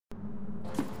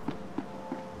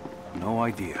No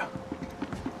idea.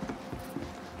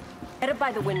 Head up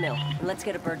by the windmill, and let's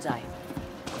get a bird's eye.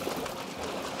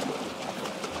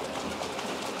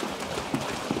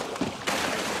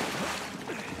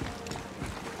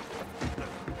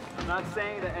 I'm not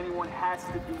saying that anyone has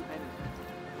to do anything.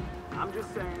 I'm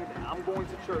just saying that I'm going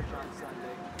to church on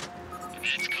Sunday.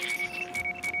 Man's coming with me.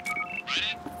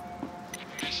 Right in?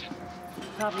 Permission.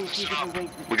 Probably a few different ways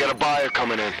We got a buyer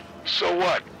coming in. So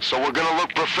what? So we're gonna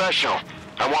look professional.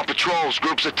 I want patrols,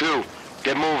 groups of 2.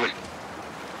 Get moving.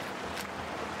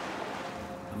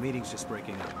 The meeting's just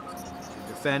breaking up.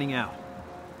 They're fanning out.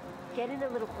 Get in a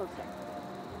little closer.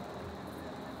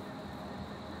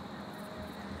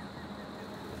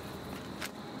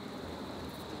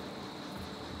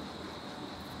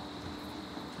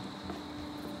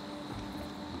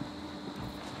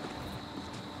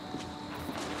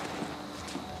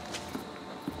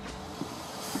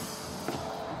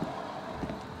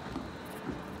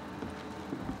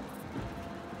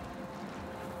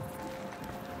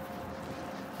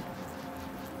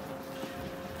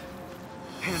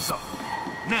 Hands up.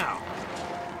 Now!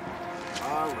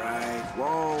 All right.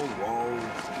 Whoa, whoa.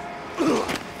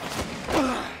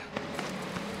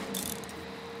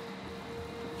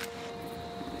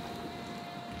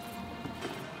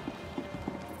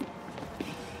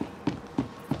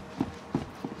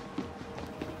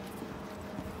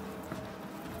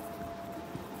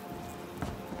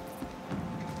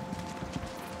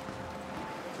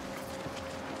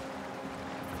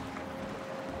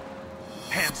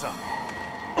 Hands up.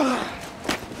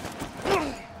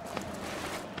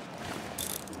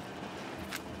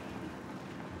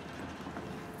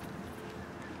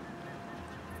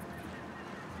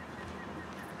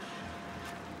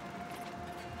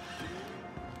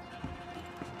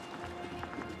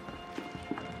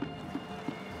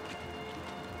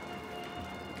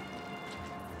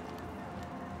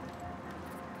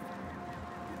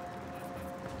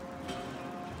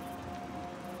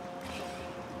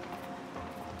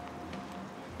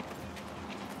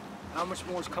 How much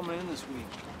more is coming in this week?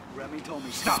 Remy told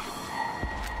me. Stop!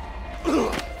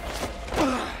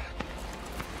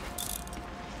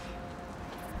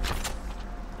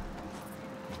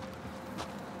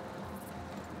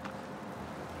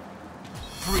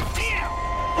 Free.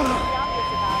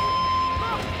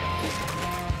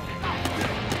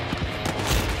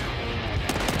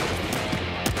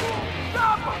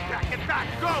 Get back!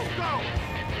 Go! Go!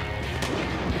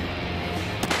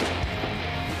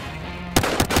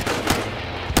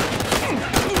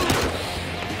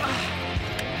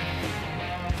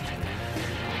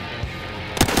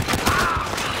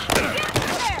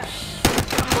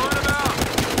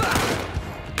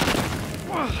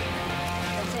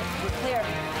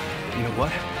 You know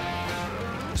what?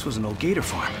 This was an old gator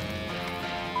farm.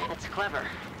 That's clever.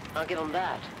 I'll give him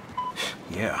that.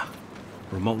 Yeah.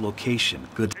 Remote location.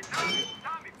 Good. Hey,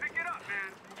 Tommy, pick it up,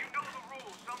 man. You know the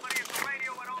rules. Somebody at the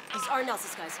radio at all These times. are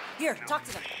Nelson's guys. Here, talk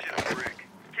to them. Shit, Rick.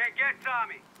 Can't get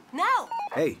Tommy. Now!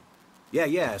 Hey.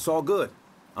 Yeah, it's all good.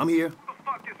 I'm here. Who the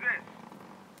fuck is this?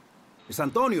 It's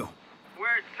Antonio.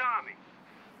 Where's Tommy?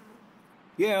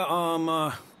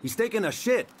 Yeah, he's taking a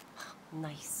shit.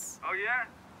 Nice. Oh, yeah?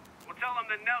 Well, tell him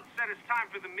that Nelt said it's time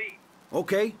for the meet.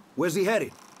 Okay, where's he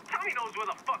headed? Tommy knows where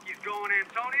the fuck he's going,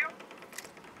 Antonio.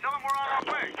 Tell him we're on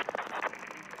our way.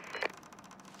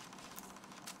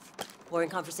 Boring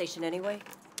conversation anyway?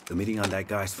 The meeting on that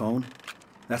guy's phone?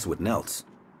 That's with Nelts.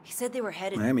 He said they were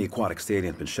headed... Miami Aquatic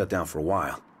Stadium's been shut down for a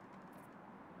while.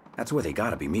 That's where they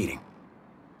gotta be meeting.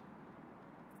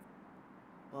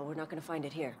 Well, we're not gonna find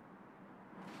it here.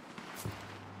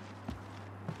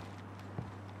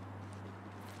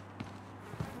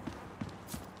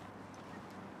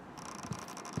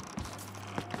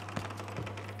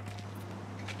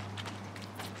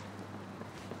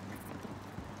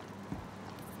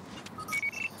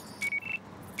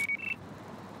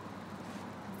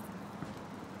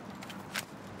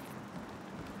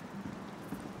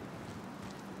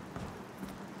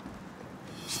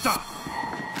 Stop!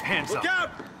 Hands up. Look out!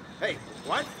 Hey,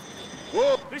 what?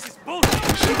 Whoa! This is bullshit!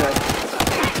 See that?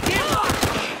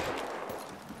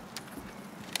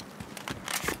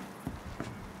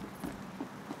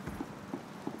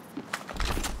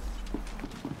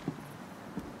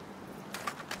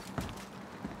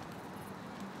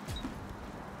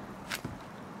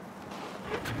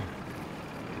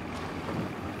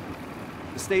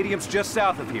 The stadium's just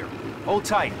south of here. Hold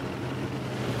tight.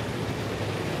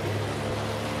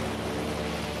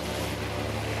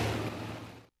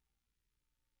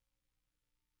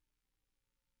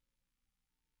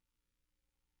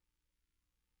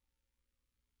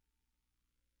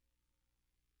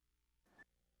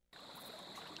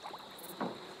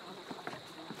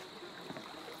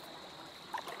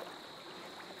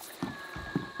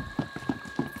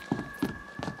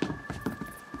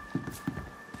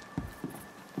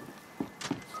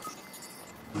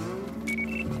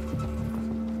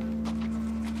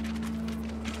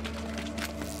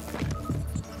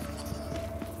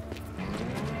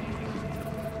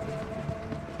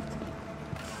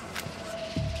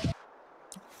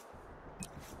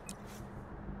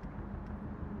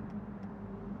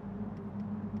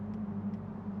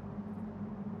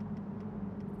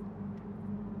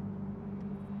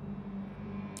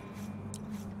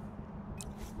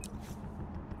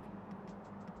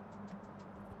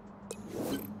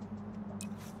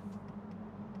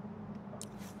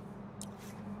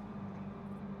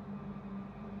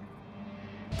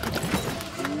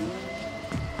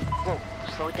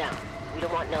 Slow it down. We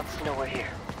don't want Nels to know we're here.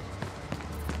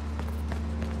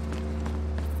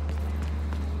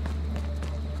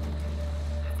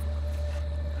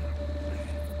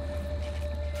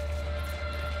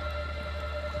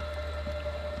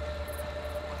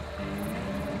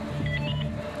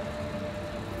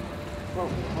 Whoa,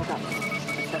 hold up.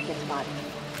 Let's not get spotted.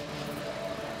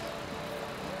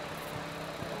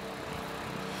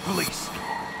 Police!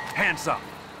 Hands up!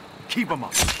 Keep them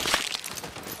up!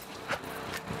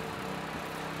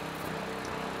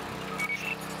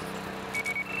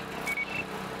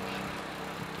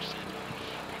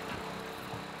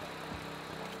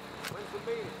 When's the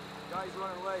meeting? Guys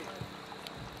running late.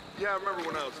 Yeah, I remember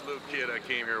when I was a little kid, I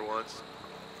came here once.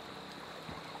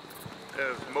 It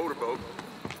was a motorboat,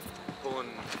 pulling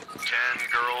 10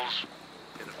 girls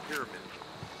in a pyramid.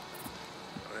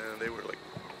 And they were like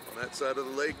on that side of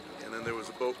the lake, and then there was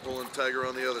a boat pulling Tiger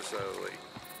on the other side of the lake.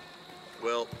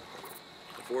 Well,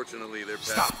 unfortunately, they're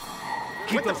Stop! past.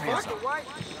 Keep those hands up!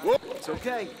 Whoa! It's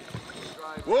okay.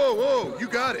 Whoa, whoa! You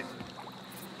got it!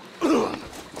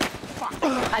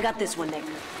 I got this one, Nick.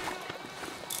 They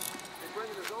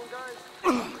bringing his own guys?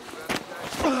 Bringing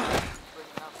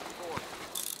out some more.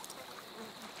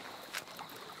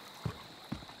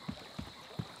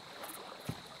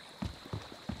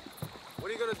 What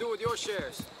are you gonna do with your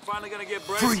shares? Finally gonna get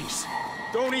bread? Freeze!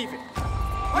 Don't even.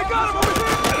 I got him over here!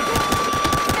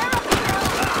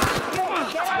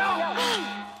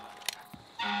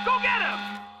 Go get him!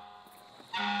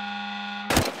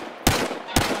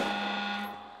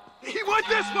 He went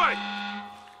this way!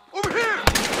 Over here!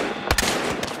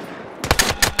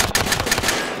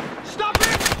 Stop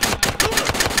it!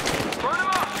 Burn him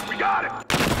up! We got him!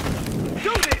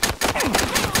 Do this!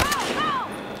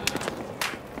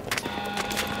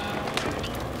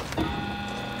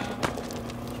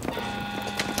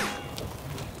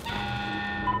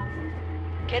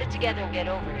 Get it together and get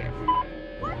over here.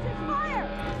 Watch his fire!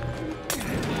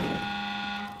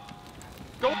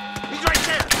 Go! He's right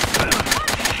there!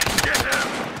 Get him!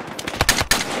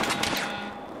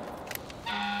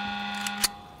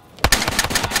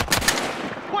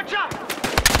 Watch out!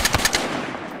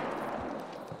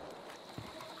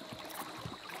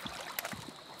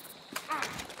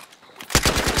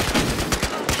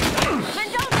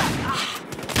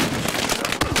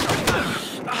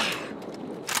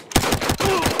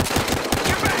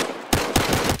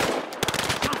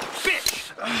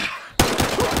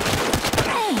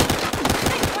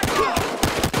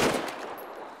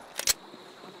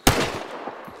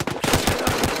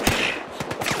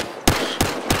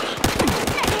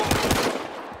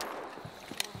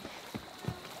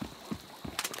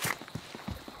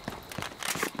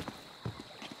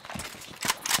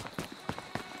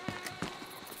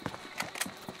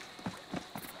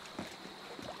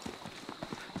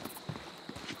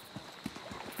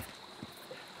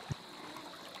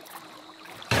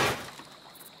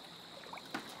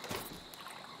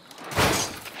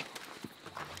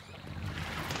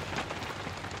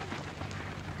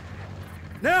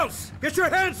 Nels! Get your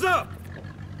hands up!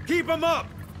 Keep them up!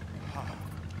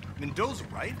 Mendoza,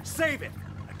 right? Save it!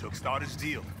 I took Starter's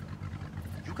deal.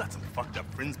 You got some fucked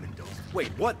up friends, Mendoza.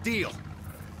 Wait, what deal?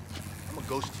 I'm a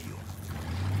ghost to you.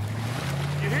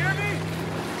 You hear me?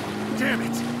 Damn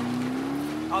it!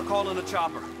 I'll call in a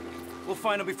chopper. We'll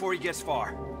find him before he gets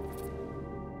far.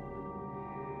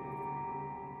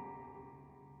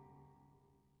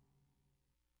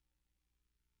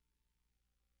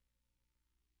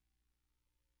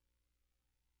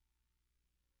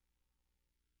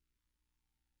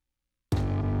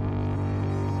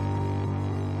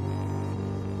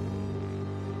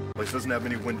 Place doesn't have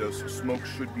many windows, so smoke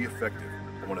should be effective.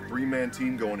 I want a 3-man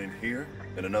team going in here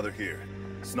and another here.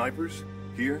 Snipers,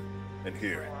 here and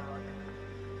here.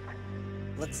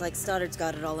 Looks like Stoddard's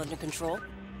got it all under control.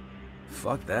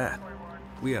 Fuck that.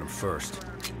 We had him first.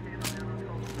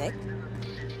 Nick?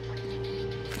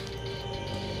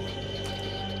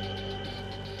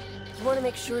 You want to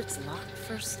make sure it's locked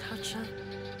first, Hotshot?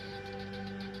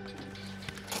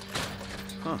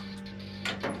 Huh.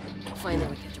 Finally,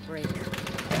 we catch a break.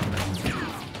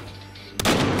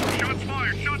 Shots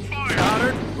fired! Shots fired!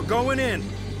 Stoddard, we're going in.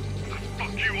 The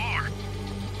fuck you are?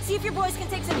 See if your boys can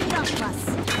take some heat off of us.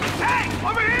 Hey!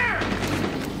 Over here!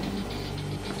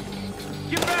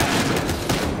 Get back!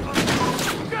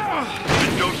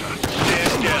 Mendoza,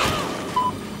 stand down.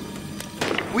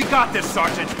 We got this,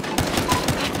 Sergeant.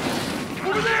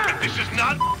 Over there! This is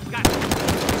not...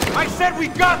 I said we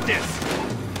got this!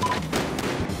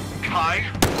 Kai,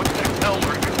 what the hell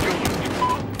are you doing?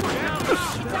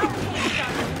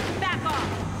 Back off!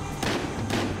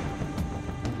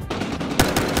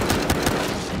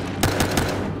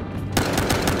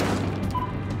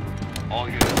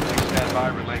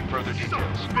 relaying further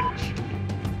details.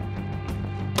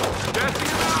 Gassing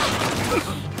him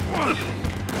out!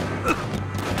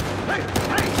 Hey!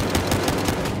 Hey!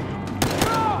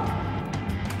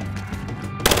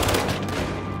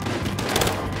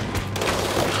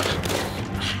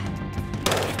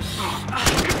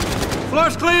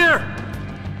 Floor's clear!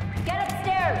 Get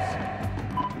upstairs!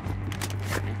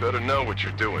 You better know what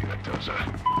you're doing,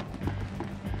 Mendoza.